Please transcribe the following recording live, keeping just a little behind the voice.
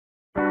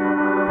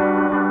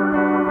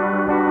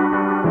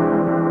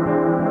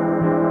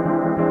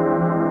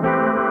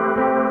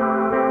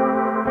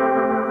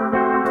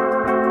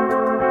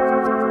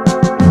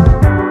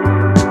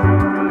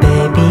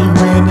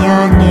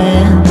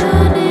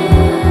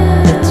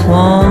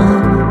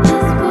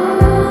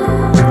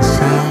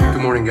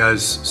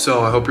guys?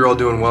 So I hope you're all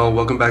doing well.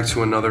 Welcome back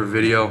to another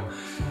video.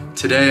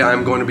 Today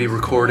I'm going to be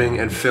recording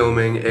and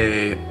filming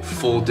a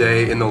full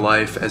day in the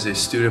life as a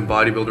student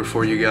bodybuilder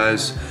for you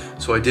guys.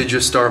 So I did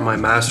just start my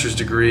master's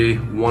degree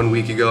 1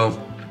 week ago,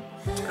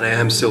 and I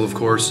am still, of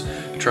course,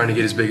 trying to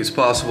get as big as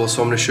possible.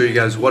 So I'm going to show you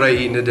guys what I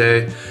eat in a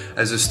day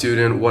as a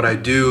student, what I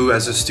do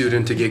as a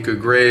student to get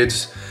good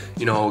grades,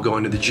 you know,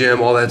 going to the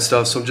gym, all that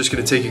stuff. So I'm just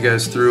going to take you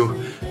guys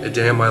through a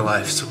day in my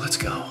life. So let's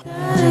go.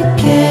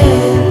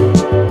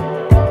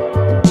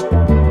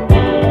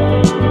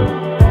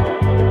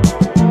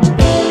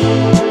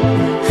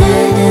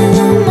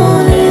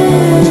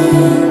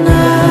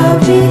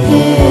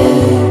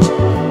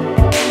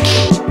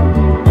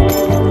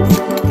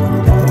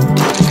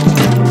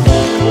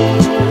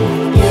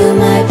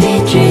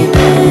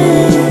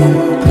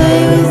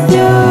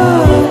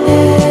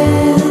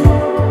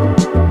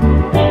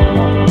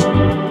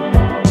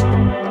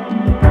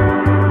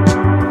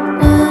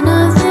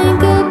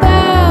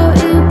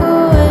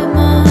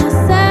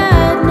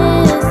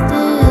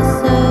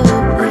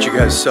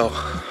 So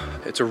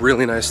it's a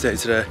really nice day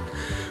today.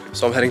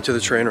 So I'm heading to the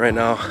train right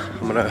now.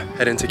 I'm gonna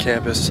head into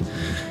campus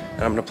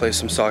and I'm gonna play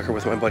some soccer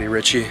with my buddy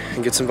Richie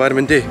and get some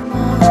vitamin D.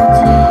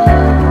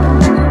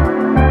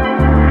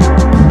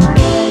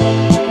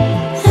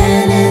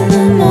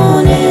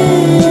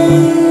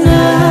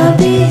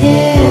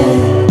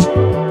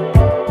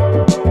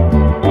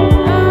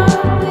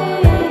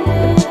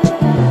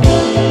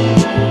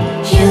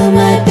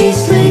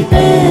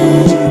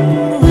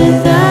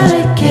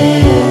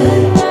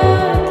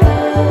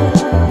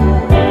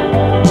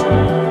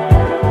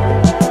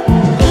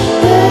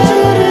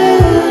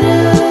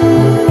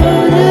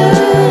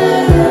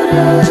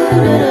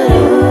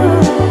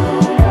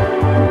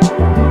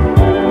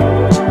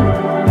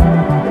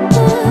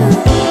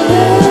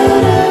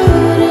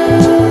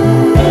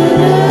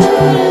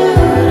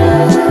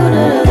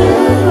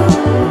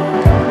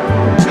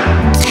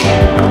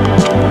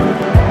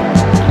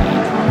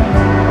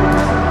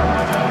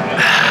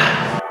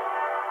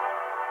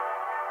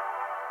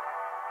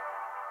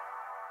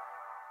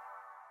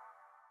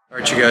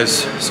 Alright you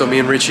guys, so me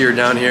and Richie are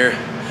down here.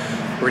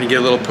 We're gonna get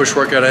a little push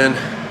workout in.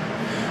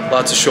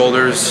 Lots of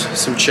shoulders,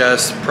 some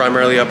chest,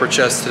 primarily upper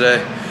chest today.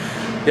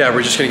 Yeah,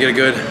 we're just gonna get a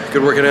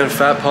good workout in,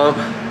 fat pump.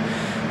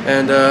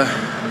 And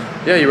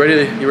yeah, you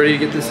ready to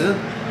get this in?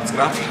 Let's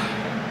get after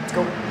it. Let's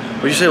go.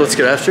 What'd you say, let's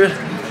get after it?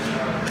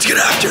 Let's get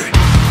after it.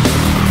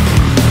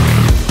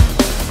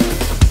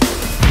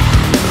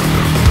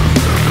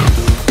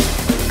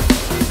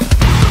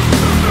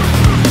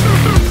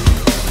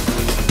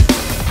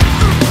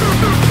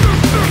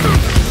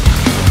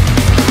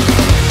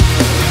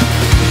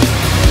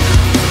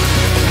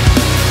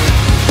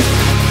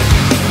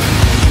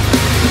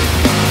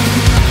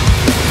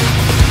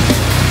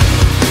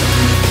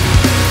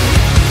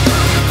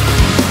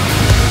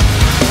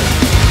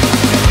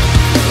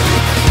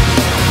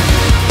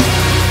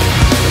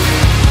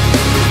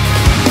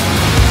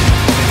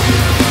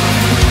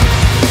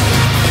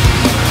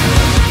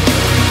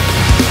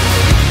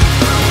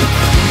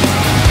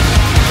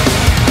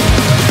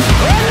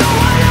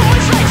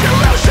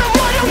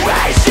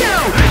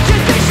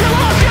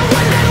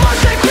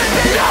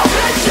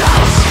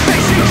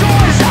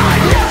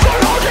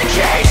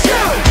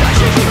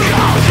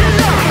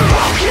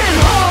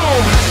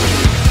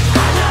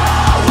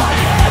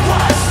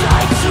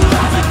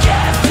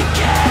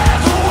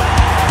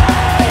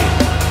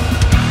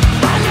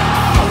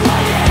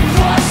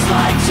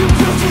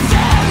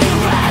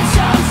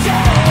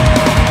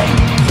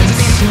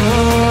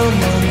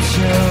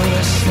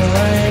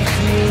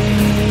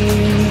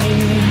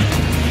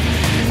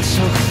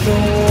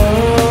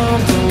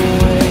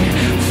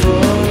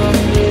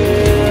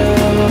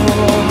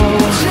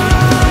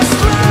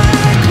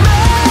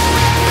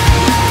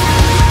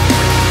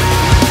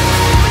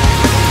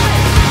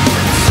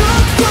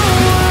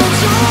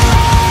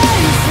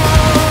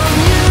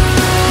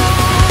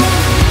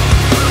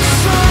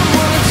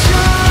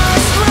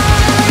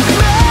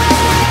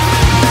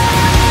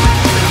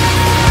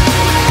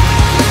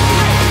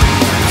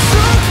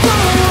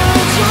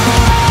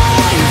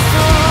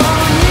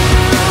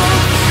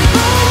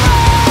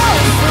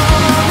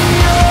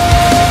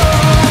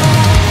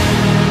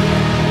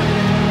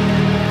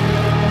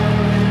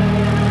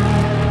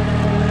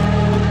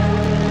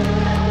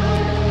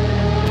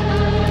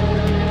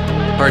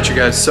 Alright you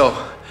guys, so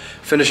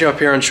finishing up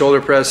here on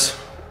shoulder press.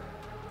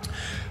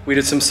 We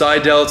did some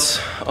side delts,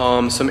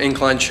 some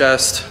incline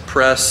chest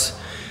press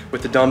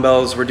with the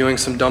dumbbells. We're doing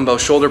some dumbbell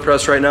shoulder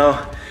press right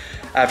now.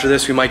 After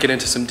this we might get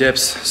into some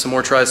dips, some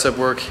more tricep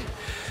work.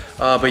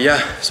 But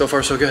yeah, so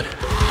far so good.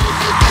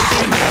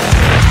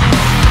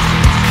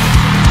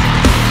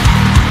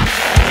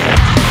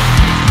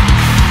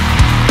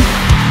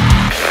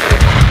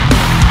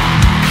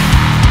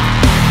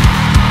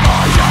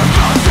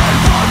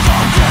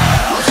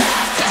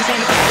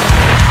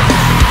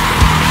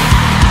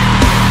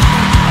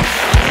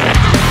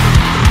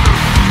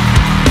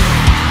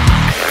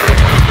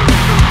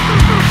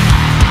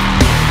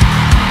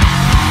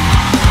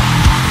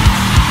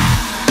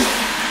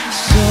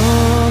 So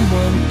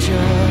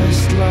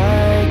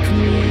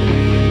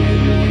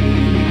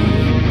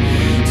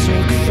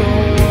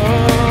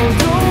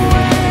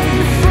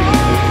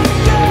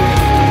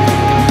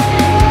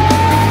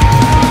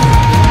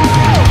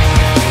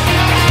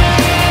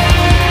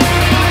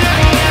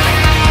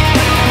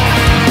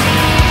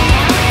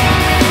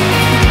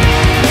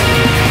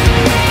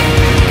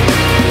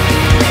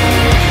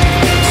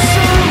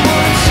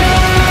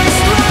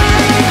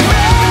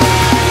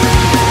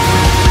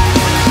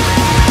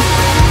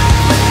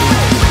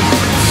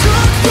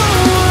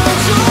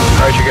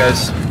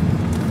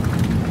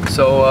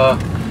So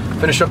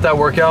finished up that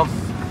workout.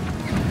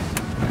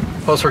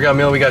 Post-workout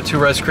meal, we got 2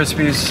 Rice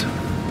Krispies,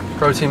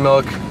 protein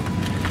milk.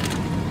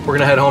 We're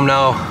gonna head home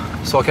now,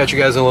 so I'll catch you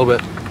guys in a little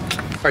bit.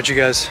 All right, you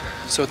guys,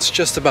 so it's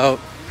just about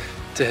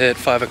to hit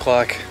 5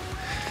 o'clock.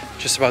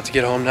 Just about to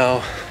get home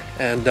now,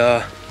 and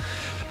I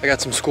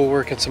got some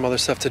schoolwork and some other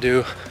stuff to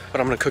do,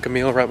 but I'm gonna cook a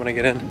meal right when I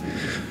get in.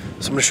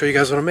 So I'm gonna show you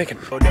guys what I'm making.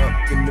 Hold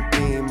up in the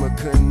beamer,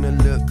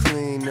 couldn't look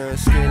cleaner.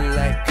 Skin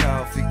like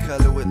coffee,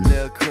 color with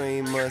little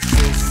creamer.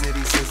 Sin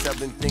City, since I've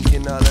been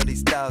thinking all of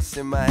these thoughts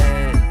in my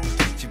head.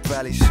 She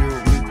probably shoot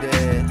me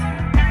dead.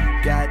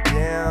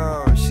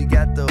 Goddamn, she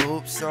got the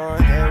hoops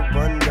on, hair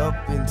bunned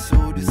up in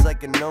two, just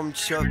like a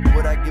nunchuck.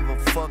 Would I give a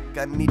fuck?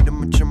 I need to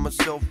mature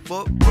myself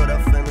up, but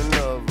I fell in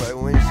love right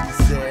when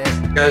she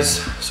said.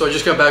 Guys, so I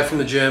just got back from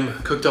the gym,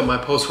 cooked up my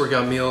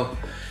post-workout meal.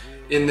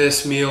 In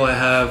this meal, I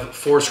have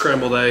 4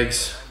 scrambled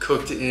eggs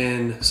cooked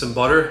in some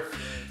butter,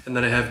 and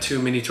then I have 2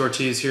 mini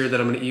tortillas here that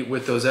I'm gonna eat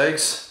with those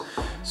eggs.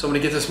 So I'm gonna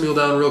get this meal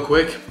down real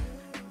quick,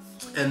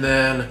 and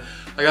then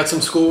I got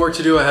some schoolwork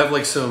to do. I have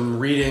like some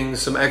reading,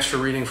 some extra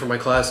reading for my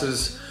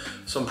classes.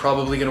 So I'm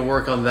probably gonna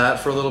work on that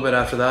for a little bit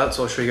after that.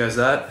 So I'll show you guys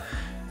that.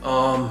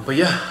 But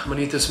yeah, I'm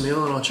gonna eat this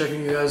meal and I'll check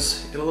in you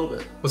guys in a little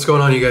bit. What's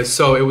going on, you guys?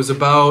 So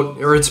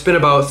it's been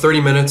about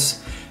 30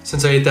 minutes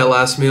since I ate that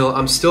last meal.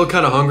 I'm still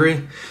kind of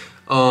hungry.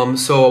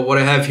 So what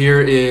I have here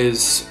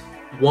is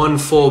 1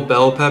 full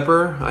bell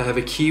pepper. I have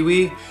a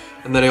kiwi,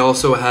 and then I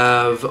also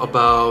have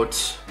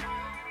about,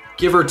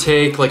 give or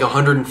take, like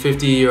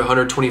 150 or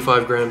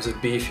 125 grams of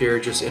beef here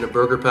just in a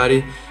burger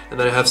patty. And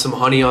then I have some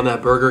honey on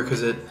that burger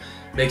because it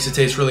makes it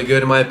taste really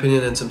good in my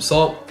opinion, and some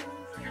salt.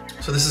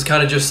 So this is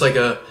kind of just like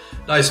a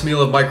nice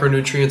meal of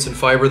micronutrients and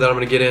fiber that I'm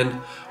gonna get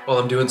in while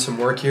I'm doing some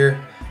work here.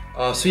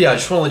 So yeah, I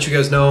just wanna let you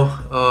guys know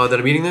that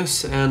I'm eating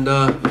this, and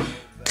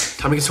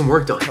time to get some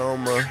work done.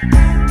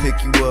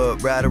 Pick you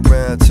up, ride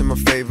around to my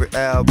favorite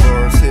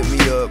albums. Hit me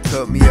up,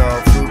 cut me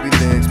off, Ruby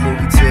links,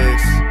 movie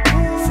ticks,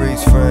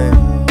 freeze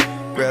frame.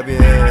 Grab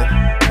your hand,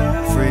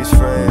 freeze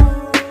frame.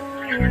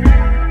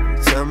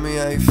 Tell me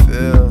how you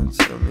feel,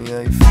 tell me how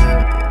you feel.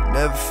 It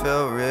never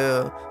felt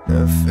real,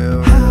 never felt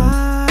real. How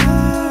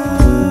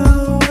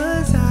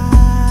was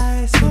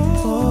I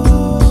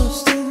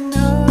supposed to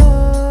know?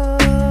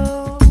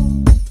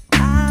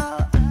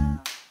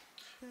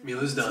 Meal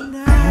is done.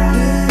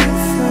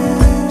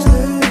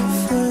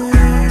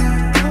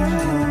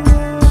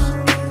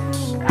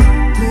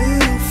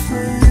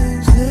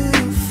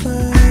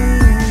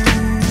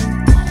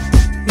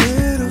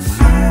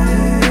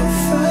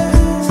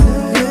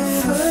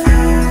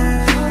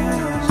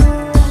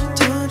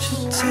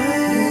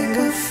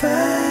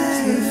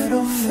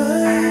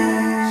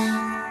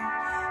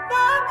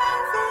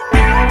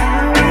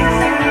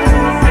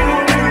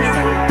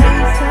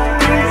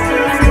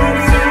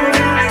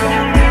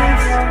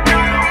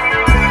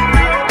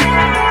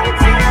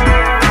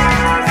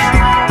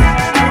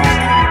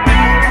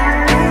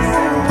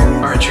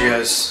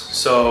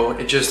 So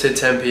it just hit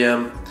 10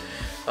 p.m.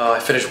 I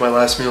finished my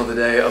last meal of the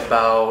day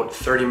about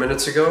 30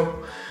 minutes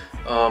ago.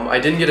 I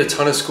didn't get a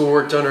ton of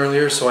schoolwork done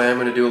earlier, so I am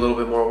going to do a little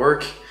bit more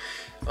work.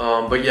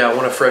 But yeah, I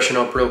want to freshen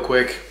up real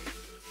quick,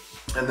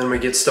 and then we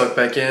get stuck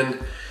back in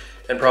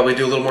and probably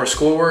do a little more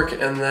schoolwork,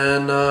 and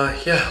then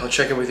yeah, I'll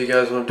check in with you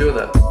guys when I'm doing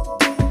that.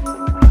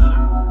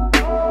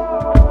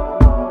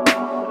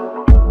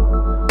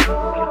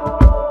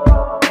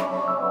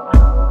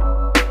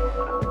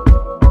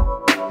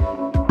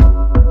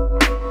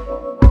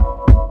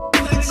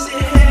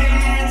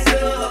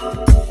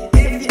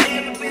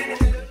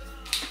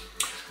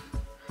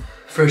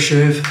 Fresh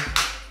shave,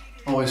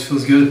 always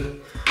feels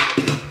good.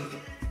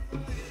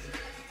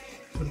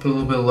 Put a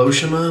little bit of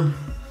lotion on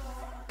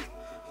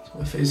so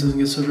my face doesn't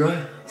get so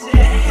dry.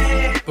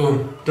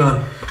 Boom,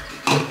 done.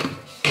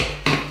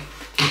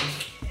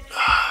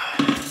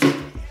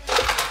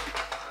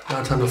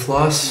 Now time to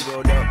floss.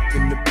 Rolled up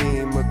in the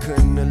beamer,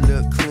 couldn't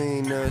look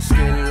cleaner.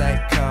 Skin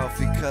like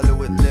coffee, color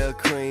with little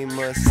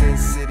creamer. Sin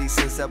City,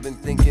 since I've been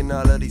thinking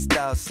all of these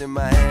thoughts in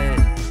my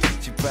head.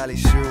 She probably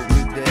shoot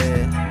me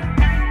dead.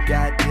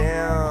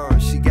 Goddamn,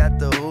 she got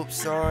the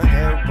hoops on,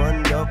 hair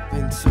bunned up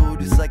in two,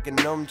 just like a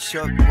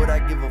nunchuck. Would I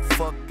give a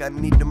fuck? I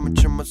need to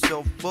mature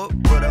myself up,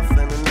 but I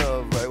fell in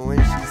love right when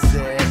she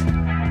said,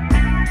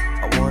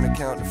 I wanna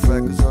count the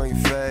freckles on your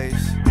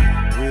face,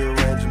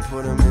 rearrange and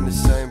put them in the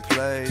same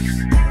place.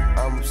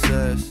 I'm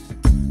obsessed,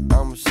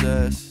 I'm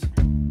obsessed,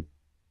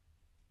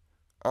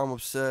 I'm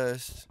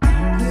obsessed.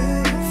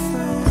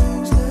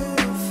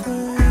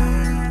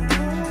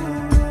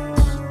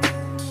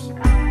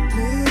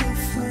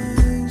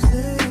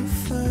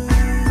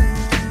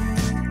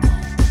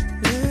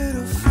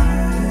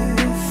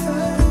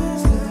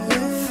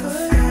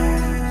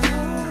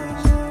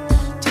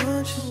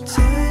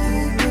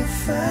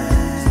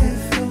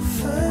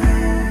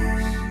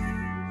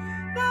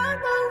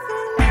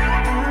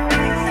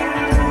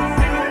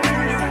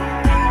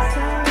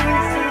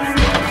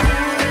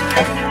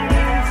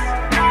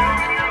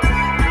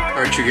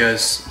 You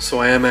guys, so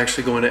I am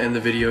actually going to end the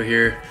video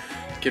here,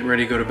 getting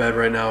ready to go to bed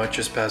right now at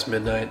just past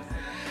midnight.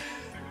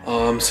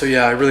 So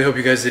yeah, I really hope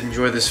you guys did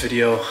enjoy this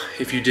video.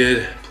 If you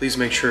did, please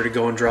make sure to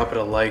go and drop it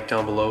a like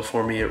down below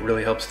for me. It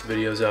really helps the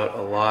videos out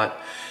a lot.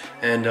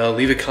 And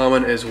leave a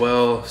comment as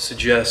well,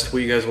 suggest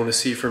what you guys want to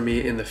see from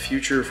me in the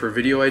future for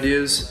video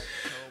ideas.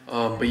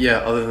 But yeah,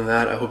 other than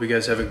that, I hope you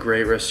guys have a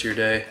great rest of your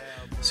day.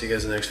 See you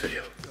guys in the next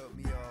video.